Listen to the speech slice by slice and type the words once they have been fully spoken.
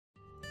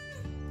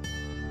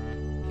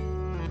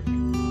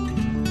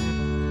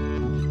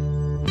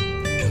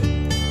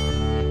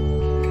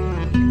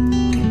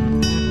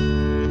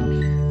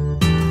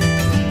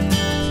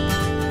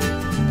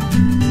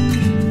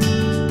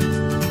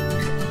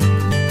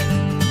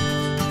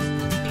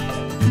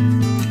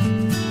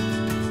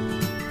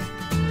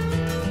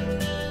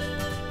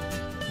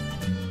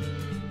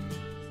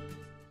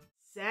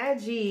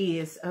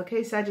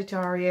Okay,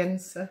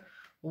 Sagittarians,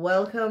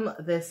 welcome.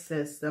 This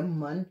is the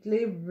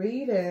monthly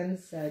reading,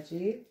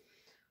 Saggy.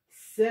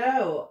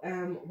 So,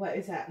 what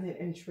is happening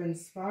and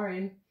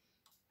transpiring?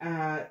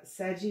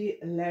 Saggy,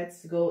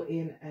 let's go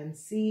in and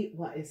see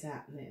what is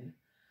happening.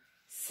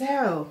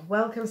 So,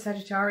 welcome,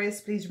 Sagittarius.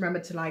 Please remember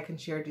to like and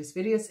share these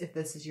videos. If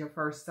this is your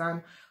first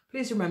time,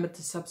 please remember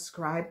to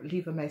subscribe,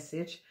 leave a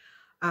message.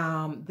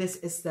 This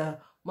is the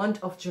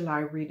month of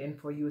July reading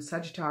for you,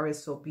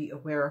 Sagittarius, so be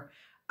aware.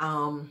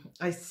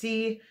 I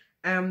see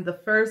the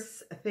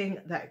first thing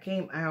that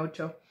came out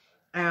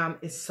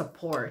is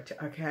support.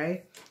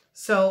 Okay,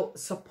 so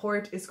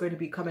support is going to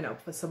be coming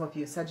up for some of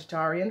you,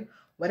 Sagittarian.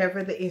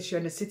 Whatever the issue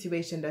and the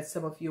situation that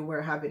some of you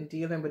were having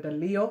dealing with a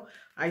Leo,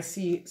 I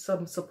see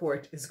some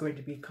support is going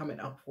to be coming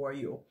up for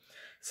you.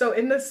 So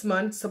in this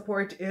month,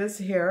 support is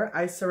here.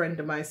 I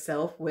surrender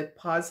myself with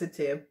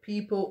positive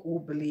people who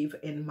believe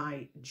in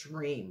my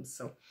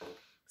dreams.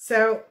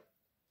 So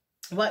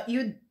what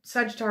you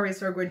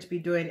Sagittarius are going to be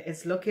doing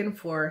is looking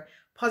for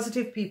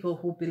positive people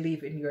who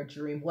believe in your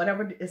dream.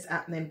 Whatever is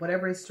happening,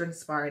 whatever is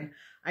transpiring,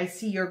 I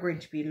see you're going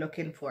to be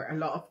looking for a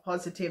lot of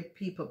positive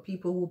people,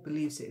 people who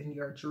believes in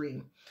your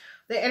dream.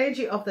 The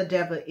energy of the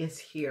devil is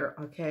here,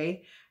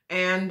 okay?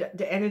 And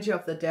the energy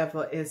of the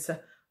devil is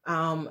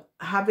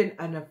having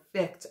an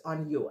effect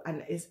on you,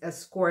 and is a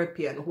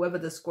scorpion, whoever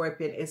the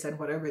scorpion is and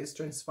whatever is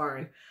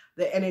transpiring,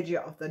 the energy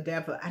of the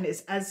devil. And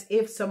it's as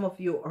if some of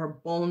you are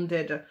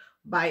bonded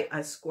by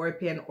a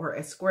scorpion, or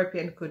a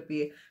scorpion could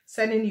be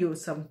sending you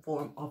some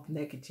form of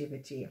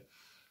negativity.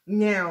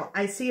 Now,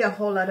 I see a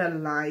whole lot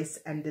of lies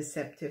and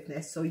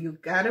deceptiveness, so you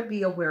gotta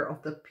be aware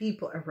of the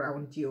people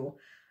around you,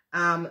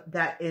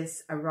 that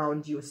is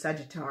around you,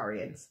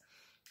 Sagittarians.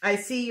 I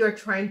see you're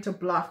trying to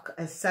block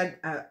a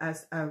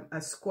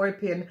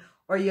scorpion,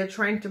 or you're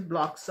trying to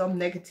block some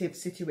negative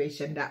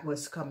situation that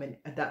was coming,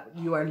 that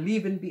you are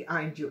leaving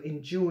behind you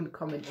in June,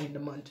 coming in the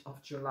month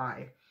of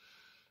July.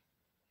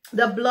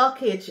 The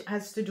blockage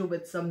has to do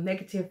with some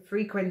negative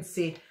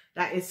frequency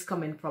that is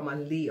coming from a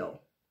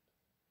Leo.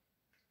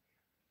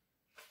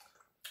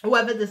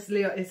 Whoever this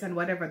Leo is and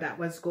whatever that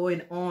was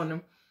going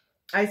on,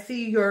 I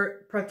see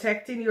you're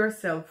protecting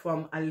yourself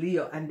from a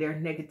Leo and their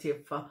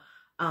negative.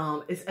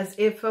 It's as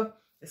if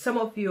some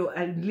of you,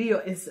 and Leo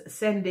is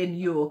sending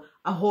you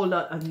a whole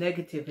lot of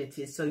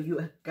negativity. So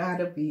you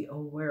gotta be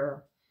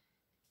aware.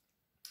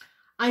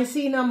 I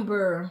see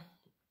number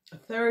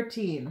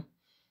 13.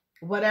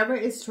 Whatever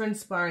is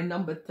transpiring,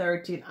 number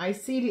 13, I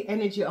see the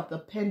energy of the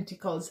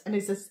Pentacles, and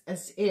it's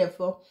as if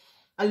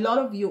a lot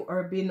of you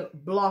are being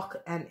blocked,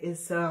 and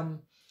it's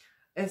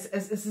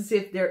as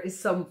if there is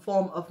some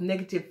form of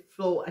negative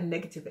flow and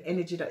negative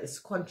energy that is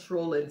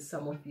controlling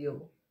some of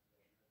you.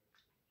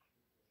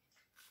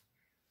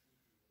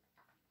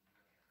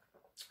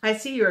 I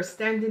see you're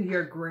standing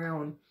your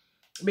ground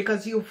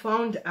because you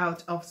found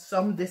out of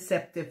some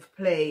deceptive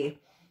play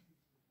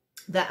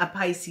that a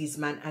Pisces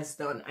man has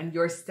done, and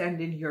you're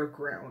standing your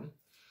ground.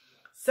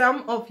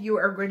 Some of you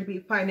are going to be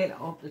finding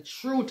out the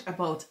truth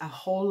about a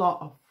whole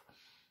lot of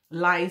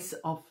lies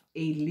of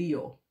a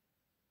Leo.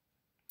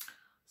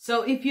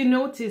 So if you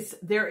notice,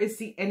 there is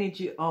the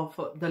energy of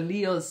the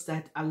Leos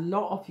that a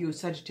lot of you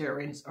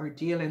Sagittarians are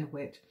dealing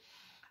with.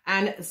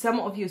 And some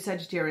of you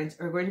Sagittarians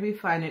are going to be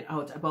finding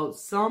out about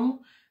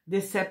some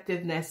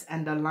deceptiveness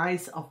and the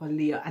lies of a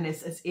Leo. And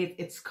it's as if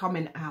it's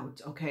coming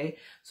out, okay?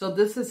 So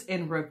this is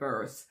in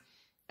reverse.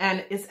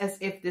 And it's as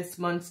if this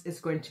month is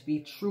going to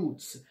be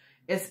truths.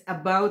 It's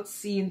about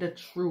seeing the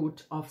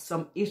truth of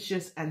some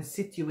issues and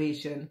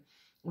situation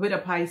with a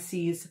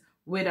Pisces,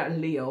 with a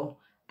Leo,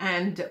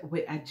 and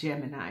with a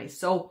Gemini.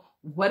 So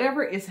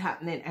whatever is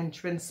happening and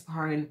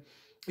transpiring,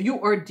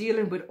 you are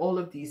dealing with all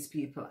of these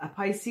people, a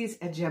Pisces,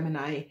 a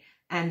Gemini,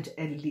 and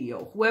a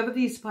Leo. Whoever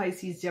these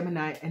Pisces,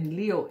 Gemini, and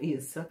Leo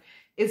is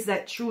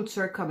that truths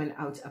are coming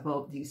out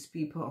about these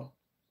people.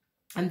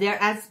 And there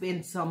has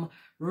been some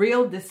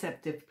real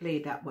deceptive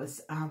play that was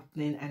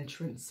happening and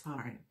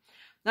transpiring.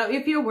 Now,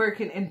 if you're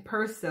working in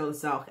personal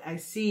Zach, I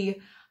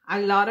see a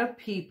lot of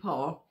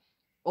people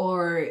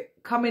are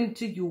coming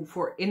to you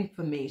for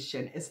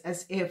information. It's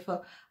as if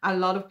a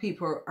lot of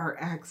people are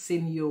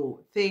asking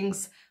you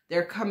things.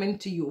 They're coming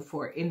to you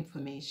for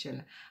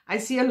information. I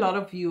see a lot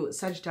of you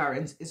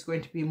Sagittarians is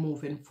going to be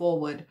moving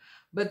forward.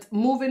 But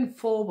moving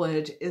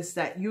forward is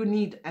that you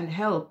need and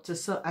help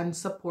and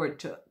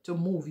support to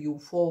move you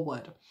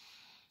forward.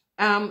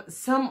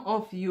 Some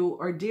of you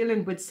are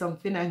dealing with some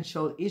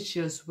financial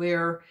issues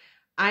where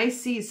I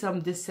see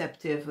some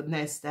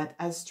deceptiveness that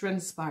has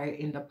transpired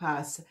in the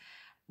past,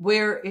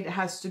 where it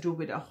has to do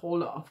with a whole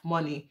lot of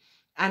money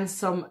and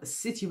some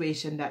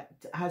situation that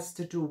has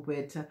to do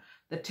with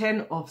the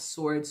 10 of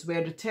Swords,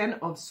 where the 10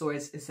 of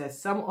Swords is that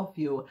some of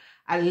you,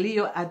 a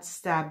Leo had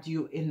stabbed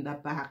you in the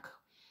back,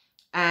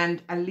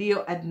 and a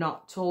Leo had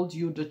not told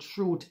you the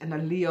truth, and a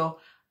Leo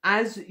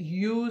has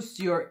used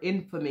your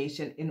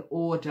information in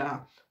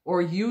order,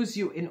 or use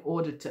you in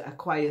order to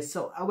acquire.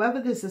 So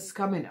however this is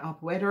coming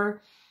up,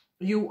 whether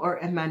you are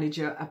a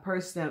manager, a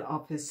personnel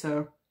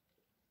officer,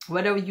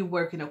 whether you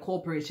work in a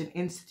corporation,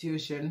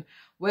 institution,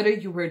 whether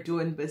you were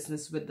doing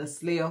business with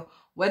this Leo,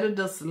 whether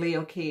this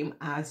Leo came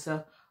as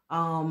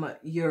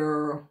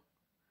your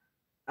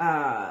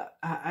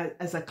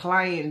as a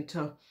client,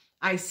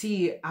 I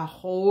see a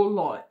whole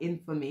lot of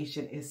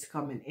information is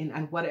coming in,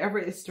 and whatever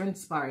is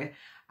transpiring,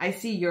 I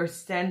see you're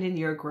standing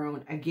your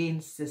ground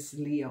against this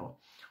Leo.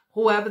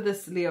 Whoever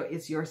this Leo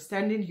is, you're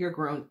standing your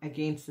ground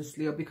against this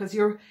Leo because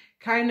you're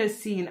kind of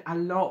seeing a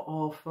lot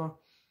of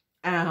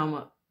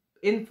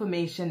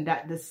information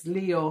that this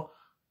Leo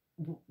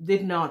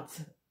did not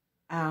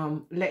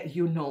let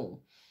you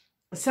know.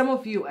 Some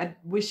of you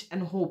wish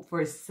and hope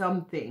for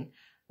something,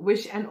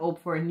 wish and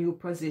hope for a new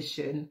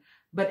position,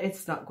 but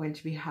it's not going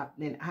to be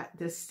happening at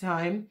this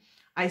time.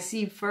 I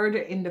see further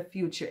in the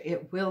future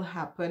it will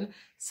happen.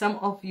 Some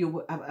of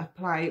you have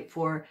applied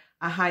for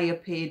a higher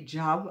paid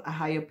job, a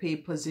higher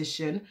paid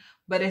position,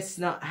 but it's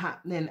not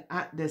happening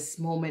at this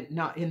moment,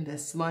 not in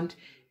this month.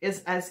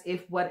 It's as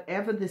if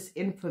whatever this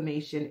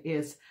information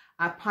is,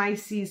 a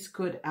Pisces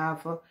could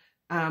have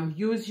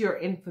used your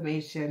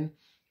information,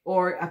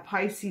 or a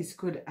Pisces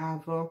could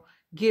have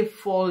give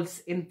false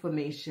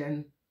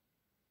information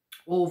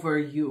over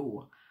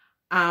you.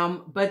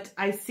 But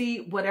I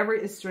see whatever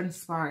is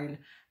transpiring,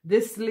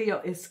 this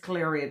Leo is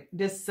clearing,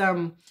 this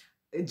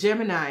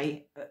Gemini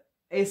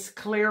is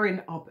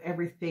clearing up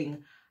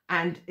everything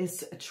and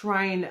is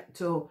trying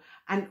to,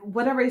 and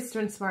whatever is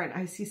transpiring,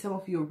 I see some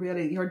of you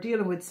really, you're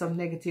dealing with some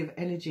negative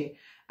energy,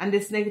 and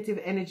this negative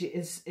energy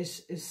is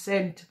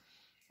sent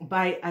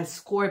by a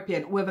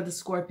Scorpion, whoever the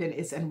Scorpion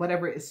is, and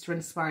whatever is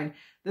transpiring,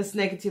 this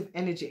negative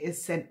energy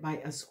is sent by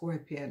a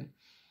Scorpion.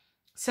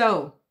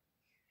 So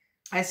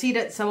I see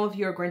that some of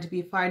you are going to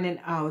be finding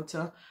out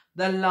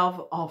the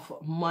love of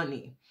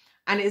money.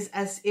 And it's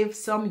as if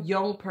some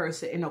young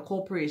person in a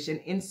corporation,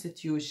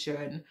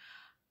 institution,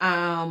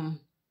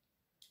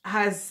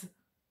 has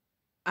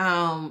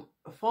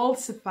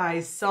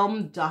falsified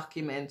some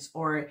documents,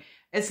 or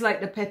it's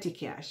like the petty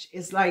cash.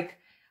 It's like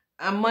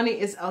money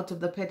is out of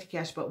the petty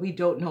cash, but we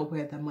don't know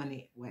where the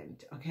money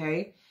went,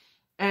 okay?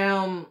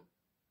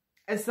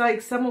 It's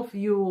like some of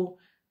you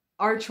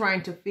are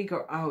trying to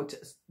figure out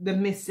the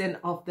missing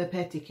of the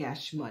petty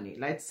cash money.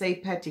 Let's say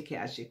petty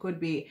cash. It could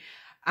be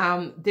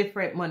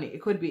different money.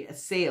 It could be a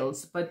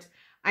sales. But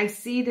I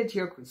see that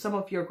some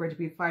of you are going to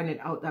be finding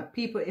out that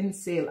people in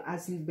sale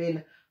hasn't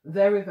been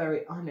very,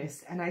 very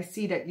honest. And I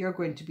see that you're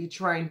going to be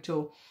trying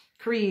to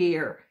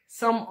create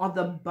some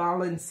other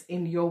balance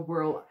in your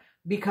world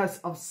because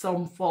of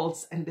some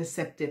false and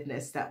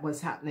deceptiveness that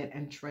was happening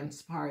and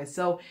transpired.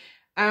 So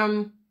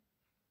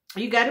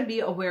you got to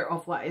be aware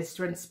of what is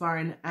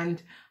transpiring,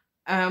 and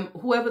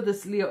whoever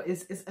this Leo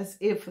is as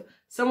if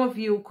some of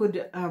you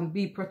could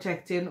be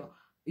protecting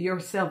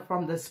yourself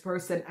from this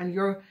person,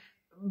 and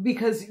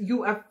because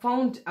you have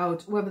found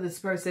out whoever this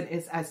person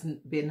is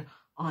hasn't been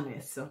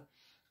honest. So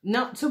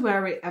not to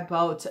worry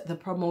about the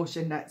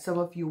promotion that some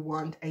of you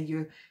want,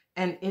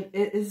 and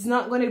it is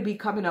not going to be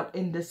coming up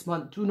in this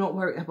month. Do not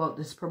worry about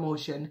this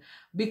promotion,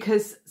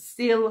 because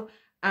still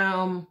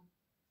the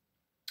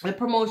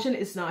promotion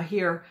is not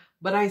here.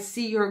 But I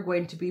see you're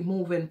going to be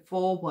moving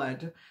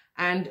forward,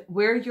 and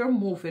where you're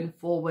moving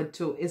forward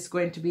to is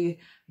going to be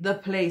the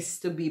place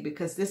to be,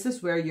 because this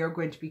is where you're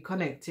going to be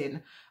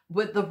connecting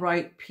with the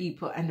right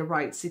people and the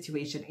right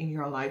situation in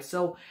your life.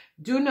 So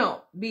do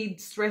not be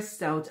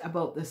stressed out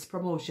about this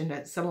promotion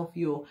that some of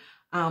you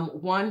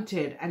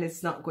wanted, and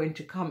it's not going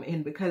to come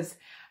in, because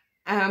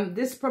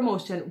this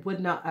promotion would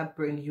not have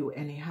bring you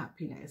any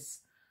happiness.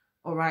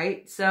 All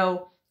right,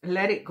 so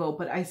let it go.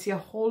 But I see a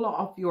whole lot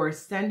of yours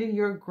standing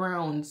your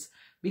grounds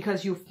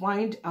because you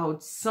find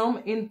out some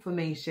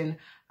information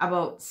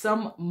about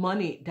some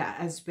money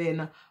that has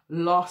been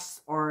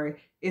lost or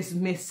is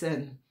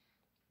missing.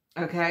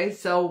 Okay,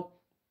 so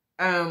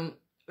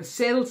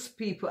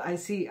salespeople, I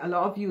see a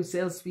lot of you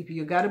salespeople,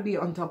 you got to be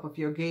on top of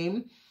your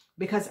game,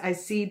 because I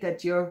see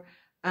that your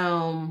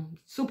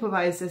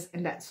supervisors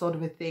and that sort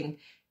of a thing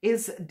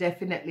is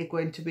definitely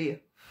going to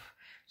be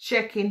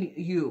checking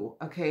you.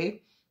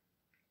 Okay,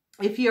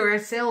 if you're a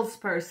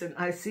salesperson,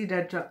 I see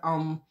that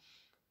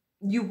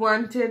you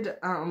wanted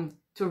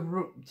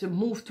to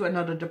move to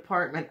another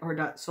department or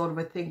that sort of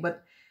a thing,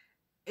 but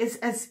it's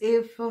as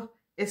if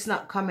it's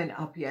not coming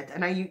up yet.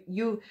 And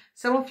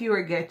some of you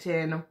are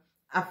getting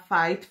a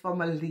fight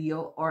from a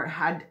Leo, or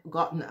had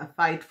gotten a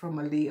fight from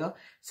a Leo.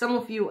 Some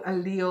of you, a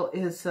Leo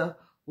is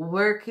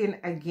working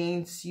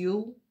against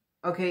you.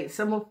 Okay,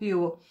 some of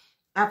you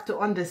have to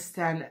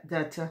understand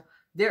that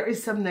there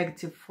is some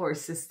negative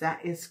forces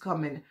that is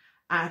coming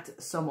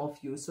at some of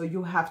you. So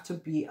you have to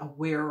be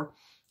aware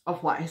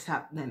of what is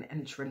happening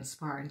and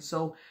transpiring.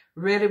 So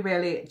really,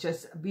 really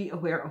just be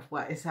aware of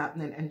what is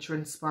happening and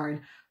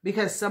transpiring,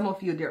 because some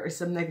of you, there are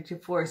some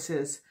negative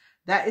forces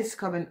that is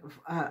coming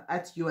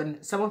at you,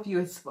 and some of you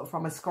is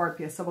from a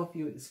Scorpio, some of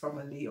you is from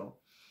a Leo.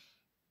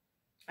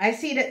 I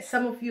see that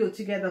some of you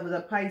together with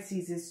a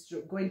Pisces is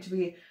going to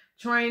be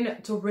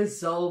trying to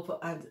resolve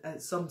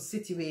some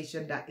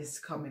situation that is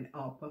coming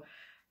up,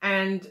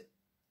 and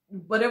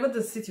whatever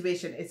the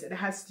situation is, it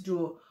has to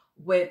do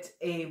with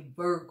a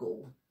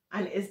Virgo.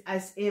 And it's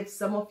as if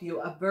some of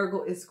you, a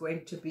Virgo is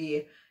going to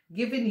be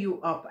giving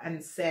you up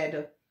and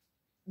said,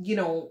 you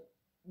know,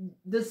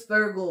 this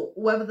Virgo,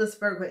 whoever this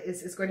Virgo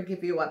is going to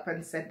give you up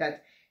and said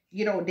that,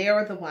 you know, they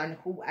are the one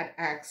who had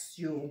asked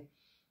you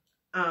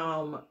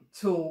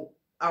to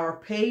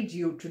or paid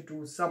you to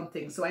do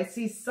something. So I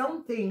see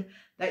something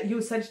that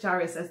you,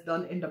 Sagittarius, has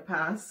done in the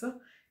past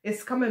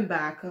is coming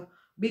back,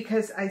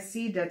 because I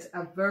see that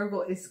a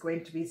Virgo is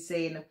going to be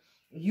saying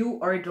you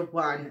are the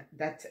one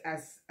that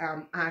has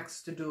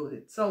asked to do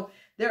it. So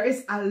there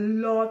is a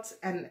lot,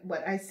 and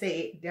what I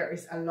say, there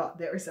is a lot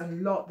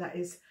that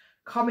is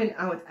coming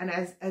out, and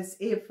as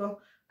if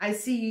I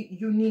see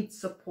you need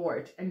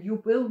support, and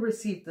you will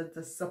receive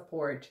the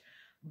support,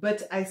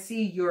 but I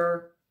see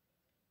you're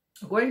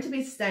going to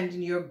be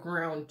standing your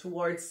ground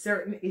towards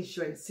certain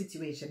issue and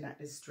situation that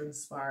is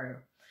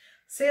transpiring.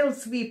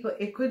 Sales people,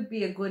 it could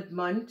be a good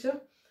month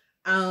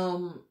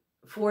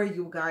for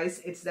you guys.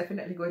 It's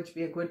definitely going to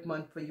be a good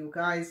month for you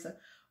guys.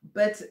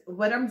 But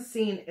what I'm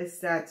seeing is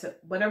that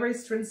whatever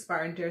is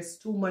transpiring, there's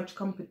too much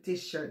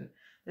competition.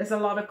 There's a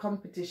lot of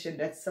competition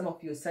that some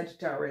of you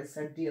Sagittarius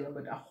are dealing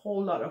with, a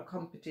whole lot of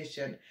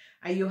competition.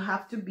 And you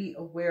have to be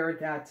aware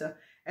that,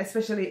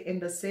 especially in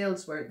the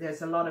sales work,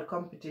 there's a lot of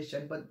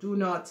competition. But do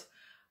not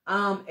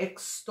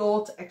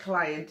extort a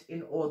client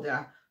in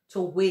order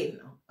to win,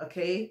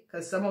 okay?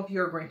 Because some of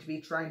you are going to be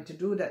trying to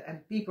do that,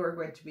 and people are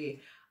going to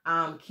be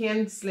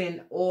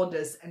canceling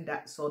orders and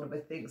that sort of a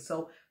thing.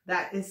 So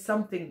that is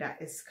something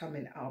that is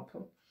coming up.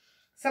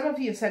 Some of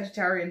you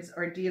Sagittarians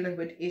are dealing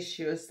with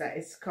issues that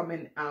is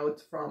coming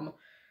out from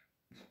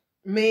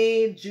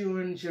May,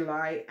 June,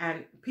 July,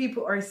 and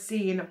people are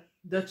seeing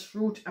the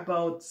truth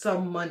about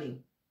some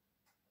money.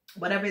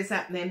 Whatever is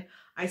happening,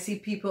 I see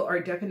people are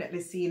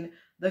definitely seeing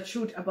the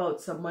truth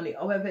about some money.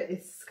 However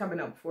it's coming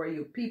up for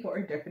you, people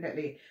are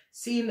definitely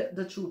seeing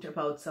the truth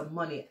about some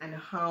money and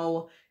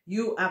how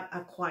you have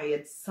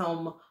acquired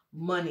some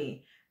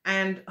money.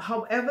 And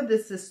however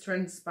this is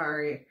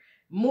transpiring,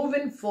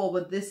 moving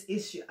forward, this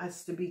issue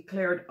has to be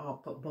cleared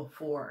up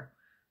before.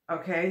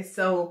 Okay,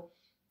 so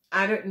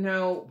I don't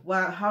know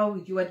how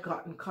you had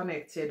gotten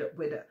connected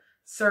with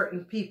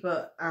certain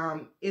people.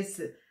 Is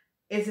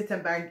it a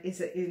bank? Is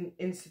it an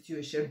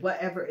institution?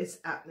 Whatever is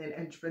happening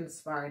and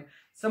transpiring,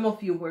 some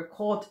of you were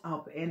caught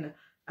up in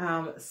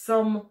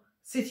some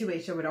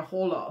situation with a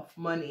whole lot of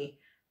money.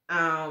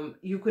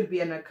 You could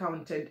be an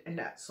accountant and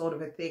that sort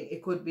of a thing.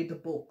 It could be the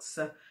books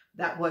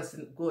that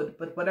wasn't good.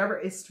 But whatever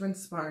is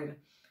transpiring,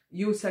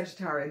 you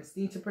Sagittarians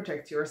need to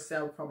protect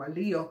yourself from a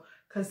Leo,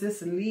 because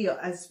this Leo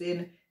has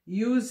been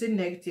using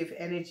negative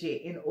energy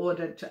in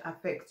order to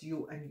affect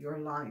you and your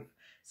life.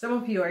 Some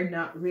of you are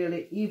not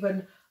really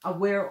even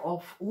aware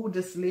of who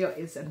this Leo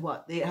is and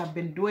what they have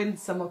been doing.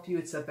 Some of you,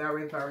 it's a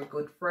very, very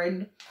good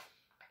friend.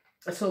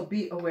 So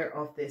be aware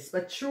of this.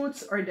 But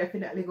truths are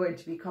definitely going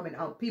to be coming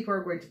out. People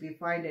are going to be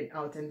finding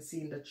out and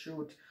seeing the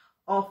truth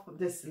of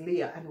this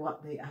Leo and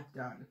what they have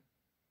done.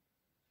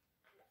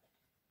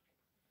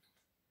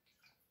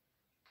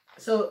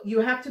 So you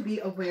have to be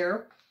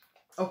aware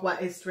of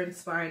what is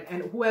transpiring.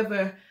 And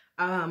whoever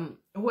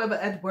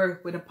had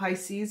worked with a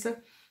Pisces,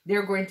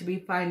 they're going to be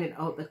finding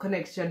out the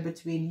connection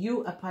between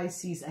you, a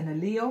Pisces, and a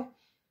Leo.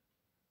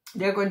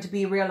 They're going to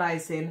be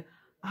realizing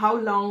how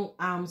long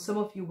some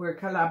of you were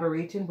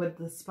collaborating with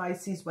the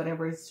Pisces,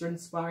 whatever is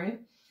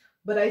transpiring.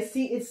 But I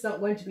see it's not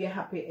going to be a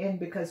happy end,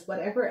 because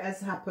whatever has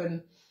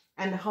happened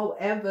and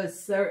however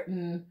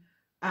certain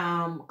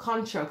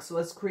contracts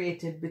was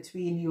created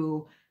between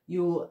you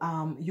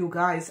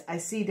guys, I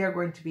see they're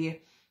going to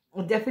be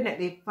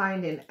definitely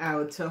finding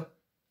out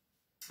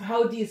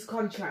how this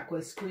contract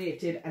was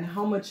created and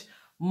how much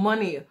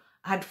money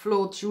had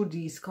flowed through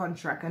these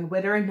contracts and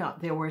whether or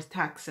not they were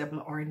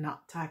taxable or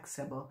not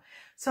taxable.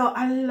 So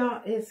a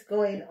lot is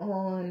going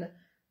on,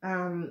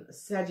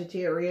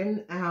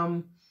 Sagittarian,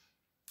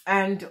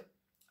 and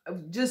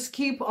just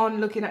keep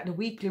on looking at the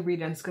weekly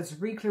readings, because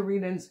weekly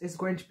readings is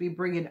going to be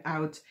bringing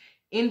out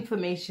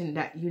information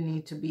that you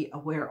need to be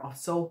aware of.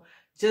 So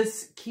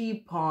just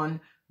keep on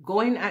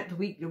going at the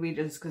weekly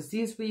readings, because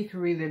these weekly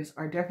readings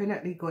are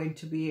definitely going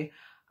to be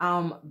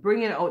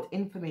bringing out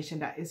information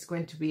that is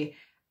going to be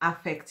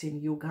affecting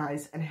you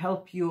guys and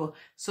help you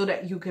so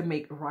that you can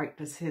make the right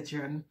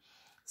decision.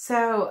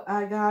 So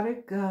I gotta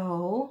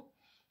go.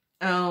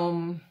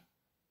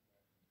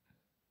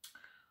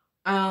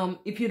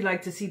 If you'd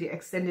like to see the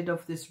extended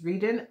of this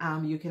reading,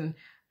 you can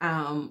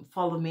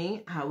follow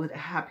me. I would be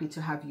happy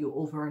to have you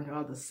over on the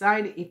other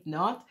side. If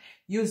not,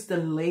 use the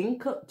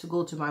link to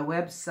go to my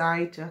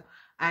website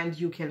and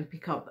you can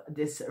pick up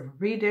this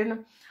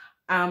reading.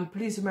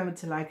 Please remember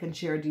to like and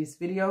share this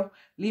video.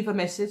 Leave a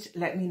message.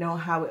 Let me know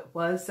how it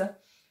was.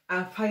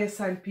 Fire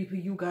sign people,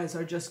 you guys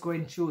are just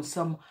going through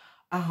some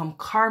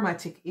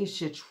karmatic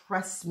issue.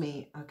 Trust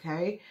me,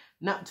 okay?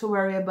 Not to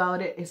worry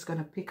about it. It's going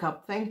to pick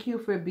up. Thank you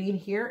for being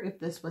here if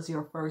this was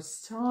your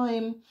first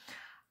time.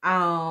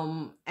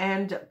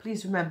 And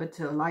please remember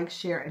to like,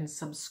 share, and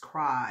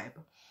subscribe.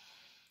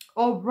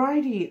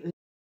 Alrighty,